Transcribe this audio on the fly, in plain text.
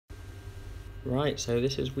Right, so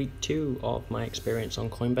this is week 2 of my experience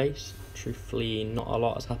on Coinbase. Truthfully, not a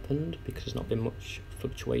lot has happened because there's not been much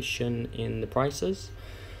fluctuation in the prices.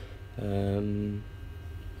 So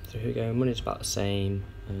here we go, money's about the same.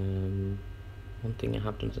 One thing I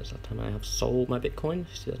have done since that time, I have sold my Bitcoin.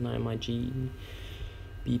 See, that's now in my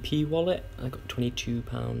GBP wallet. I got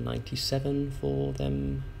 £22.97 for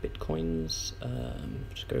them Bitcoins.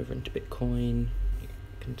 Just go over into Bitcoin. You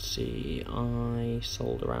can see I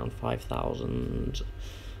sold around 5,000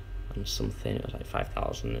 and something. It was like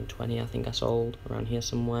 5,020 I think I sold around here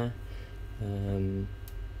somewhere. You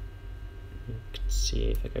can see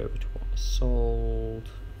if I go over to what I sold,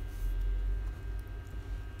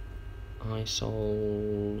 I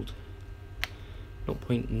sold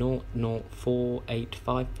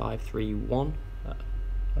 0.004855531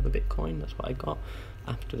 of a Bitcoin. That's what I got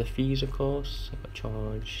after the fees, of course. I got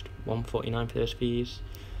charged $149 for those fees.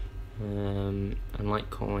 And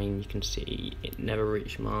Litecoin, you can see it never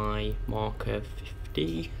reached my mark of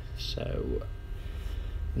 50, so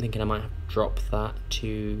I'm thinking I might have to drop that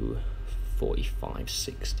to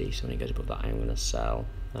 45.60. So when it goes above that, I'm going to sell.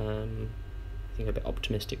 I think I'm a bit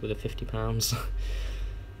optimistic with the £50.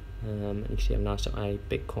 And you can see I've now set my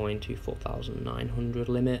Bitcoin to 4,900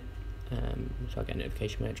 limit. So I'll get a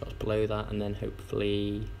notification when it drops below that, and then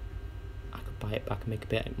hopefully I could buy it back and make a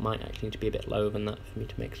bit. It might actually need to be a bit lower than that for me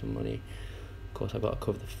to make some money. Of course, I've got to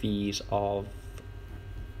cover the fees of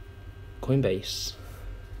Coinbase.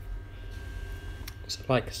 So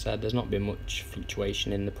like I said, there's not been much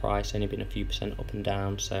fluctuation in the price, only been a few percent up and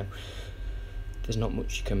down, so there's not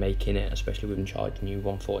much you can make in it, especially with them charging you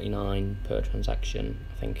 $149 per transaction.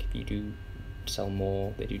 I think if you do sell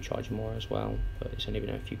more, they do charge you more as well, but it's only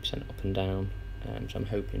been a few percent up and down. So I'm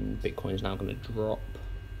hoping Bitcoin is now going to drop,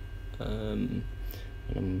 and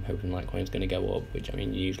I'm hoping Litecoin is going to go up, which, I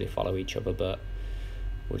mean, you usually follow each other, but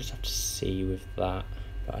we'll just have to see with that.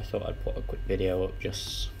 But I thought I'd put a quick video up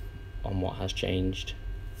just on what has changed.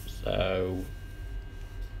 So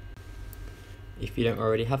if you don't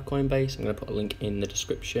already have Coinbase, I'm going to put a link in the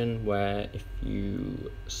description where if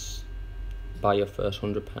you buy your first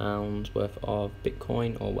 £100 worth of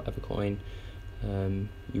Bitcoin or whatever coin,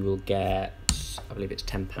 you will get, I believe it's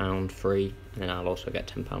 £10 free, and then I'll also get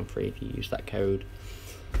 £10 free if you use that code.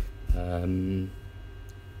 Remember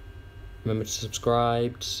to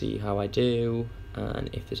subscribe to see how I do, and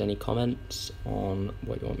if there's any comments on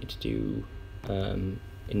what you want me to do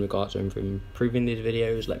in regards to improving these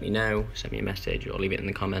videos, let me know, send me a message or leave it in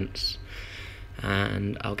the comments,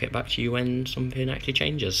 and I'll get back to you when something actually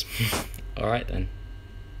changes. Alright then.